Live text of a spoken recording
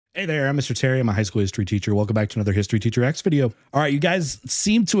Hey there, I'm Mr. Terry. I'm a high school history teacher. Welcome back to another History Teacher X video. All right, you guys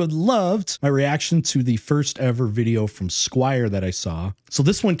seem to have loved my reaction to the first ever video from Squire that I saw. So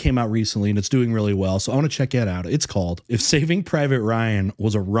this one came out recently and it's doing really well. So I want to check it out. It's called If Saving Private Ryan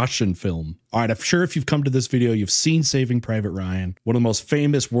Was a Russian Film. All right, I'm sure if you've come to this video, you've seen Saving Private Ryan, one of the most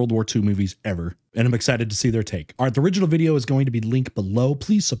famous World War II movies ever. And I'm excited to see their take. All right, the original video is going to be linked below.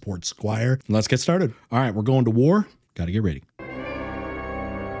 Please support Squire. Let's get started. All right, we're going to war. Got to get ready.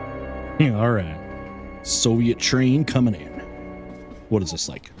 All right, Soviet train coming in. What is this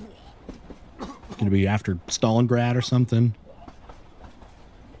like? Gonna be after Stalingrad or something?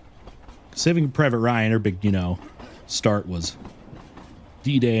 Saving Private Ryan, her big, start was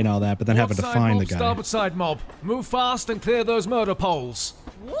D-Day and all that, but then having to find the guy. Starboard side mob, move fast and clear those murder poles.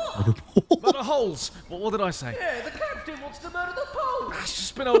 What? Murder holes. What did I say? Yeah, the captain wants to murder the poles. It's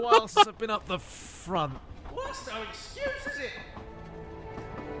just been a while since I've been up the front. What's no excuse, is it?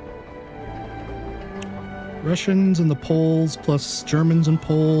 Russians and the Poles plus Germans and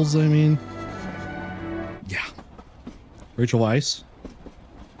Poles. I mean, yeah. Rachel Weisz.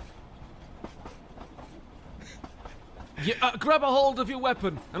 Yeah, grab a hold of your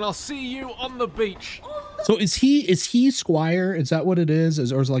weapon, and I'll see you on the beach. So is he Squire? Is that what it is?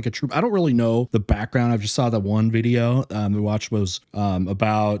 Or is it like a troop? I don't really know the background. I just saw that one video we watched was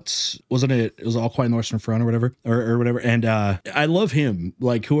about, wasn't it? It was All Quiet on the Western Front or whatever, or whatever. And I love him,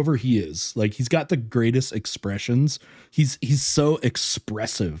 like whoever he is. Like he's got the greatest expressions. He's so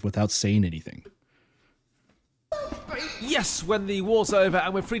expressive without saying anything. Yes, when the war's over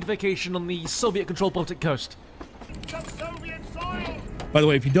and we're free to vacation on the Soviet-controlled Baltic coast. By the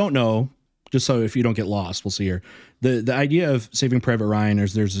way, if you don't know, just so if you don't get lost, we'll see here. The idea of Saving Private Ryan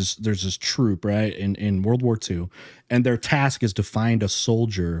is there's this troop, right, in World War II, and their task is to find a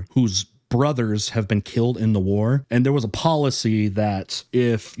soldier whose brothers have been killed in the war. And there was a policy that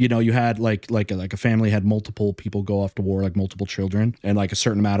if you had like a family had multiple people go off to war, like multiple children, and like a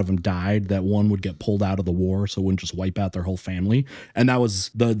certain amount of them died, that one would get pulled out of the war, so it wouldn't just wipe out their whole family. And that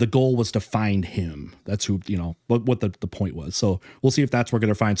was the goal, was to find him. That's who, what the point was. So we'll see if that's where we're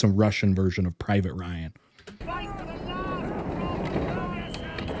gonna find some Russian version of Private Ryan.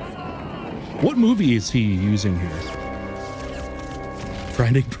 What movie is he using here?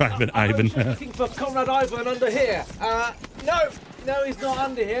 Finding Private Ivan. Looking for Comrade Ivan under here. No, he's not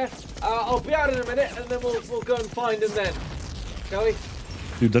under here. I'll be out in a minute, and then we'll go and find him then. Shall we?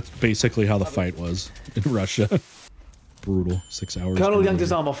 Dude, that's basically how the fight was in Russia. Brutal. 6 hours. Colonel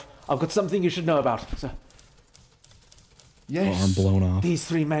Yangtazamov, I've got something you should know about, sir. Yes. Arm blown off. These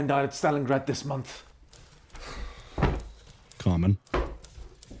 3 men died at Stalingrad this month. Common.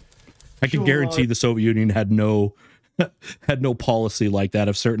 I can guarantee the Soviet Union had no policy like that.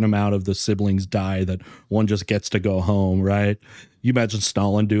 If a certain amount of the siblings die, that one just gets to go home, right? You imagine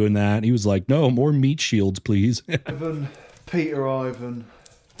Stalin doing that. He was like, no, more meat shields, please. Ivan, Peter Ivan,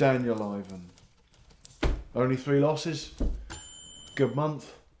 Daniel Ivan. Only 3 losses? Good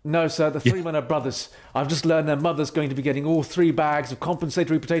month? No, sir, the 3 men are brothers. I've just learned their mother's going to be getting all 3 bags of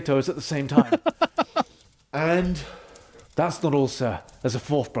compensatory potatoes at the same time. And? That's not all, sir. There's a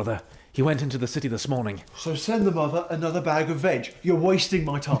 4th brother. He went into the city this morning. So send the mother another bag of veg. You're wasting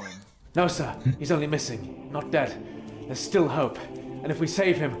my time. No, sir. He's only missing, not dead. There's still hope. And if we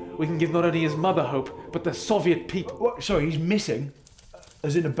save him, we can give not only his mother hope, but the Soviet people. What? Sorry, he's missing?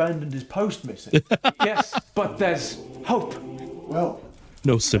 As in abandoned his post missing? Yes, but there's hope. Well,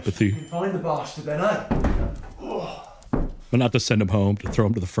 no sympathy. find the bastard then, eh? But not to send him home, to throw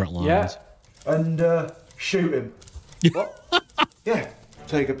him to the front lines. Yeah. And shoot him. What? Yeah.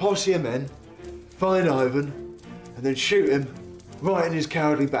 Take a posse of men, find Ivan, and then shoot him right in his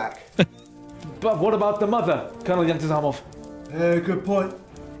cowardly back. But what about the mother, Colonel Yangtazamov? Yeah, good point.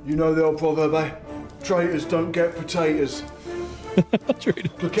 You know the old proverb, eh? Traitors don't get potatoes.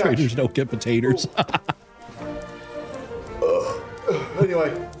 Traitors don't get potatoes.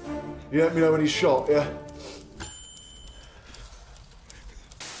 Anyway, you let me know when he's shot, yeah?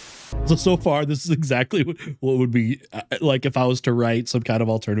 So far, this is exactly what would be like if I was to write some kind of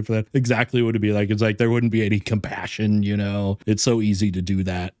alternative for that. Exactly what it would be like. It's like there wouldn't be any compassion, It's so easy to do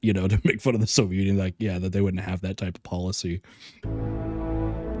that, to make fun of the Soviet Union. Like, yeah, that they wouldn't have that type of policy.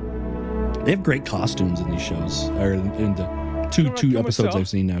 They have great costumes in these shows, or in the two episodes I've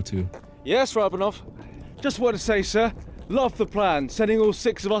seen now too. Yes, Rabanov. Just want to say, sir, love the plan. Sending all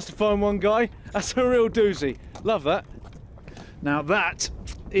 6 of us to find one guy. That's a real doozy. Love that. Now that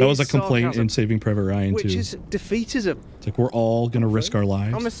was a complaint in Saving Private Ryan too. Which is defeatism. It's like we're all gonna risk our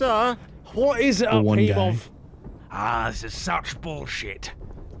lives. Commissar, what is it for up one heap guy. of? This is such bullshit.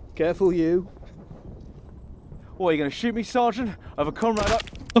 Careful, you. What, are you going to shoot me, Sergeant? I have a comrade up.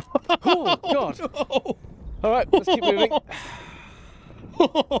 Oh, God. No. All right, let's keep moving.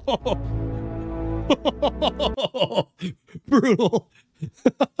 Brutal.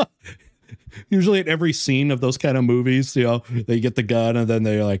 Usually at every scene of those kind of movies, you know, they get the gun and then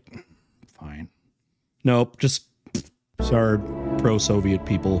they're like, fine. Nope, just sorry, pro-Soviet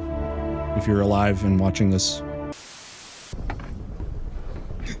people, if you're alive and watching this.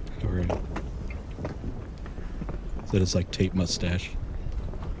 Sorry. That it's like tape mustache.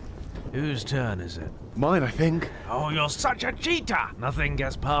 Whose turn is it? Mine, I think. Oh, you're such a cheater! Nothing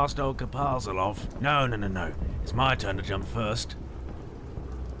gets past old Kapazalov. No, no, no, no. It's my turn to jump first.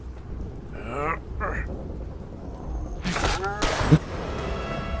 Oh no.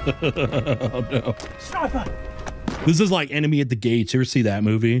 Sniper! This is like Enemy at the Gates. You ever see that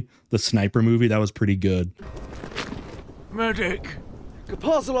movie? The sniper movie? That was pretty good. Medic!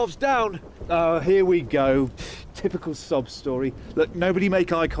 Kapazalov's down. Oh, here we go. Typical sob story. Look, nobody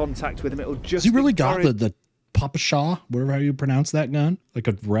make eye contact with him. It'll just. Has he really got encourage- the Papa Shaw, whatever how you pronounce that gun? Like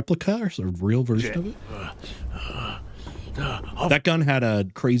a replica or a real version of it? That gun had a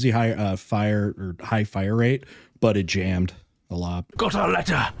crazy high high fire rate, but it jammed a lot. Got a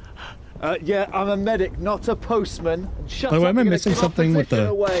letter! Yeah, I'm a medic, not a postman. Shut By the way, up, am I you're gonna missing give our something with position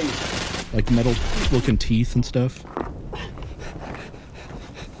the- away. Like metal looking teeth and stuff. I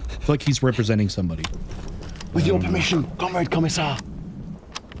feel like he's representing somebody. With your permission, Comrade Commissar.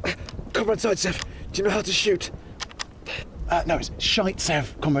 Comrade Zaitsev, do you know how to shoot? No, it's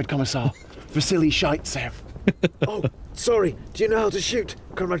Shaitsev, Comrade Commissar. Vasily Shaitsev. Oh, sorry. Do you know how to shoot,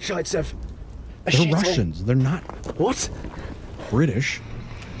 Comrade Zaitsev? They're shit, Russians. They're not What? British.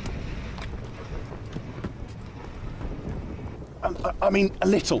 I mean, a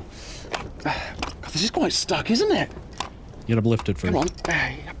little. God, this is quite stuck, isn't it? You gotta lift it first. Come on.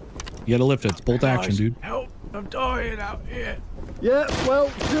 You gotta lift it. It's bolt action, Guys, dude. Help! I'm dying out here. Yeah,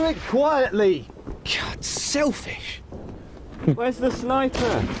 well, do it quietly. God, selfish. Where's the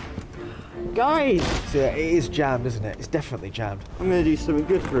sniper? Guys! So, yeah, it is jammed, isn't it? It's definitely jammed. I'm gonna do something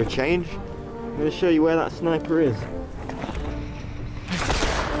good for a change. I'm gonna show you where that sniper is.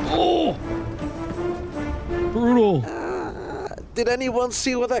 Oh! Brutal. Did anyone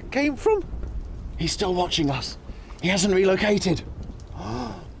see where that came from? He's still watching us. He hasn't relocated.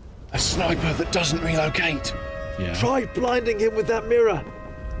 A sniper that doesn't relocate. Yeah. Try blinding him with that mirror.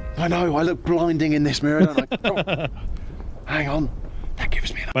 I know, I look blinding in this mirror, don't I? Oh. Hang on. That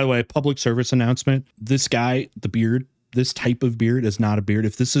gives me an... By the way, public service announcement. This guy, the beard, this type of beard is not a beard.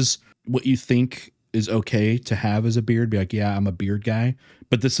 If this is what you think is okay to have as a beard, be like, yeah, I'm a beard guy.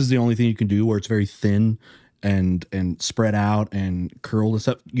 But this is the only thing you can do where it's very thin and spread out and curled and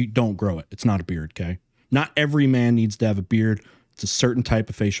stuff. You don't grow it. It's not a beard, okay? Not every man needs to have a beard. It's a certain type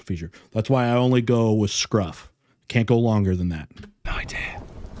of facial feature. That's why I only go with scruff. Can't go longer than that. No idea.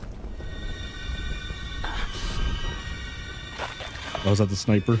 Oh, was that the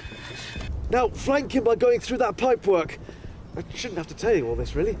sniper? Now, flank him by going through that pipework. I shouldn't have to tell you all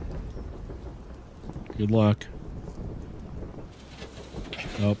this, really. Good luck.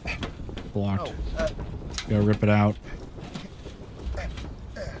 Oh, blocked. Gotta rip it out.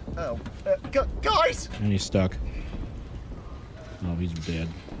 Guys! And he's stuck. Oh, he's dead.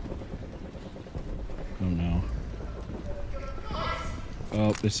 Oh no.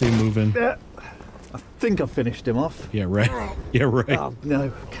 Oh, they see him moving. I think I finished him off. Yeah, right. Yeah, right. Oh, no.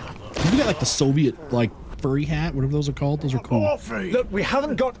 You got like the Soviet, like, furry hat, whatever those are called. Those are cool. Look, we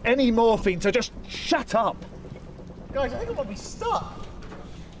haven't got any morphine, so just shut up. Guys, I think I might be stuck.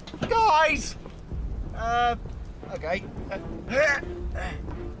 Guys! Okay.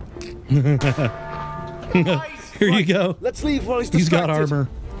 Here you go. Let's leave while he's He's got distracted. armor.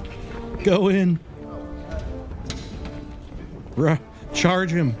 Go in.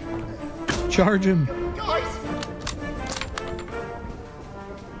 Charge him. Charge him. Guys!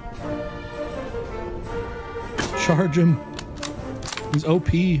 Charge him. He's OP.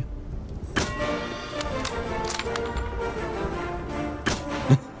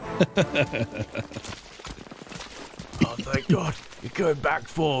 Oh, thank God. You're going back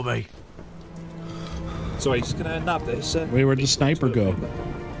for me. Sorry, just gonna nab this. Wait, where'd the sniper go?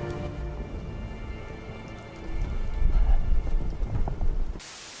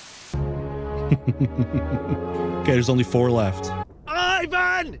 Okay, there's only 4 left.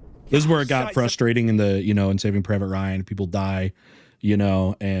 Ivan! This is where it got frustrating in the, you know, in Saving Private Ryan, people die, you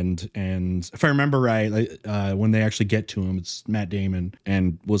know, and if I remember right, when they actually get to him, it's Matt Damon,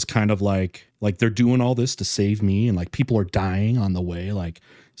 and was kind of like they're doing all this to save me, and like people are dying on the way. Like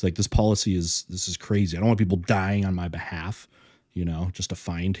it's like this is crazy. I don't want people dying on my behalf, you know, just to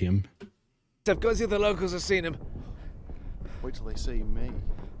find him. Go see if the locals have seen him. Wait till they see me.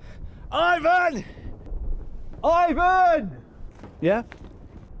 Ivan! Ivan! Yeah?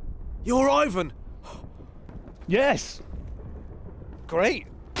 You're Ivan. Yes. Great.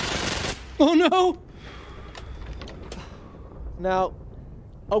 Oh no! Now,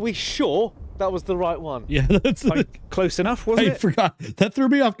 are we sure that was the right one? Yeah, that's Close enough, wasn't I it? forgot. That threw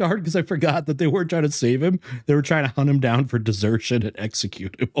me off guard because I forgot that they weren't trying to save him. They were trying to hunt him down for desertion and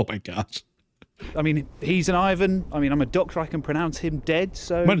execute him. Oh my gosh. I mean, he's an Ivan. I mean, I'm a doctor. I can pronounce him dead,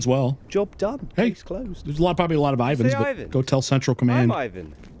 so... Might as well. Job done. Hey, Case closed. There's probably a lot of Ivans, Say but Ivan. go tell Central Command. I'm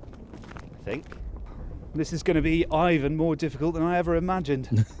Ivan. I think. This is going to be Ivan more difficult than I ever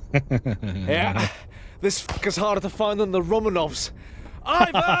imagined. Yeah. This is harder to find than the Romanovs.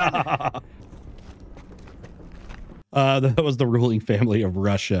 Ivan! That was the ruling family of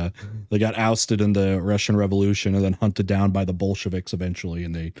Russia. They got ousted in the Russian Revolution and then hunted down by the Bolsheviks eventually,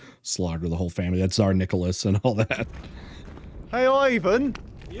 and they slaughtered the whole family. That's Tsar Nicholas and all that. Hey, Ivan.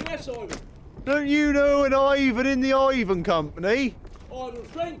 Yes, Ivan. Don't you know an Ivan in the Ivan Company? I have a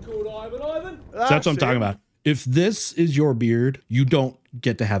friend called Ivan. That's what I'm talking about. If this is your beard, you don't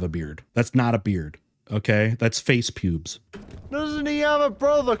get to have a beard. That's not a beard, okay? That's face pubes. Doesn't he have a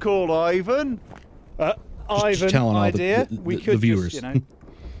brother called Ivan? Ivan, telling all idea. the We could viewers. Just, you know,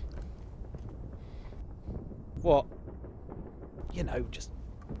 What? you know, just...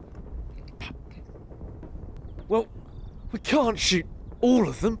 Well, we can't shoot all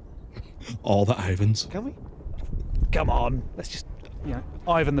of them, All the Ivans. can we? Come on. Let's just, you know,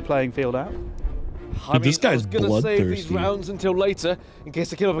 Ivan the playing field out. I Dude, this I guy's was gonna save these bloodthirsty. rounds until later, in case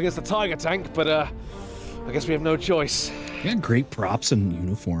they kill up against the tiger tank, but I guess we have no choice. They got great props and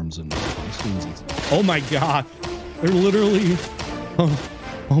uniforms and costumes. Oh my god. They're literally...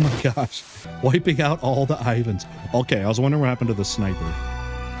 Oh my gosh. Wiping out all the Ivans. Okay, I was wondering what happened to the sniper.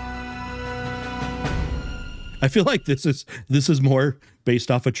 I feel like this is more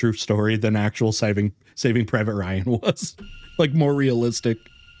based off a true story than actual Saving Private Ryan was. Like more realistic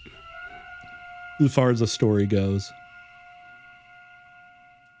as far as the story goes.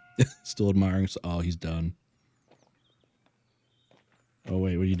 Still admiring. Oh, he's done. Oh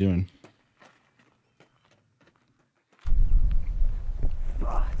wait, what are you doing?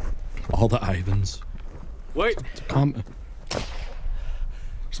 All the Ivans. Wait,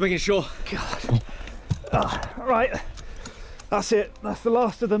 just making sure. Right. That's it. That's the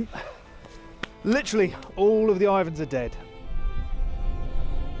last of them. Literally, all of the Ivans are dead.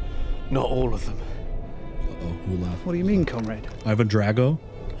 Not all of them. Uh-oh, who laughed? What do you mean, comrade? Ivan Drago?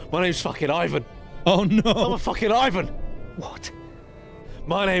 My name's fucking Ivan. Oh I'm no! a fucking Ivan. What?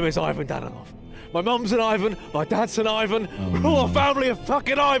 My name is Ivan Danilov. My mum's an Ivan, my dad's an Ivan. We're all a family of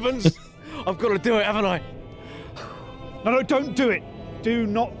fucking Ivans. I've got to do it, haven't I? No, don't do it. Do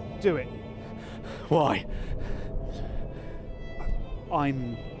not do it. Why?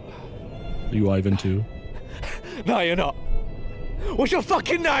 I'm... Are you Ivan too? No, you're not. What's your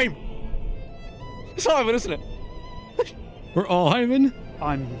fucking name? It's Ivan, isn't it? We're all Ivan?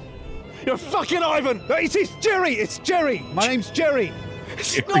 I'm... You're fucking Ivan! It's Jerry! It's Jerry! My name's Jerry!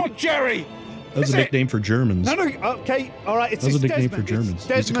 It's not Jerry! That was Is a it? nickname for Germans. No, okay, alright, it's That was a nickname Desmond. for Germans. It's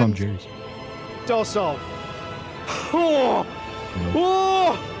They used to call them Desmond Jerry's. Dossal. Oh!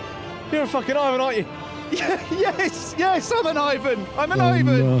 Oh! You're a fucking Ivan, aren't you? Yes, I'm an Ivan! I'm an Oh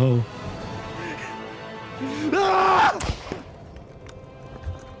Ivan! no. Ah!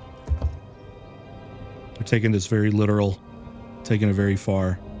 We're taking this very literal, taking it very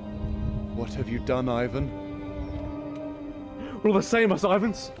far. What have you done, Ivan? We're all the same as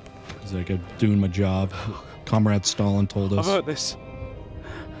Ivans. It's like I'm doing my job. Comrade Stalin told I've us. heard this.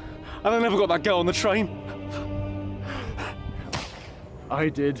 And I never got that girl on the train. I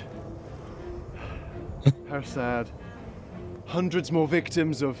did. How sad. Hundreds more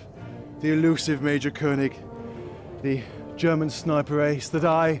victims of the elusive Major Koenig, the German sniper ace that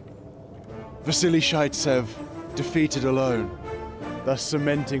I, Vasily Shaitsev, defeated alone, thus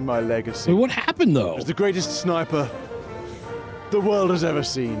cementing my legacy Wait, what happened though? as the greatest sniper the world has ever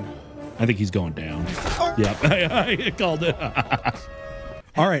seen. I think he's going down. Yep, I called it.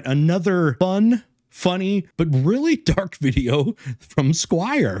 All right, another fun, funny, but really dark video from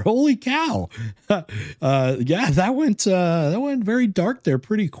Squire. Holy cow! Yeah, that went very dark there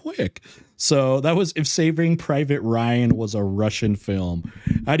pretty quick. So that was If Saving Private Ryan Was a Russian Film.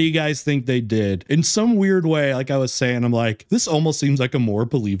 How do you guys think they did? In some weird way, like I was saying, I'm like, this almost seems like a more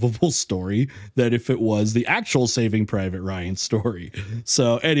believable story than if it was the actual Saving Private Ryan story.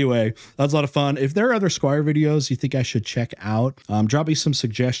 So anyway, that was a lot of fun. If there are other Squire videos you think I should check out, drop me some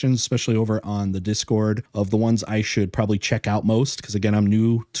suggestions, especially over on the Discord, of the ones I should probably check out most. Because again, I'm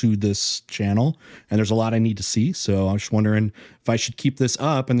new to this channel and there's a lot I need to see. So I'm just wondering if I should keep this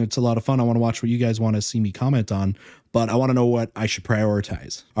up, and it's a lot of fun. I want to watch what you guys want to see me comment on, but I want to know what I should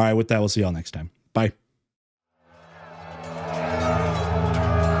prioritize. All right, with that, we'll see y'all next time. Bye.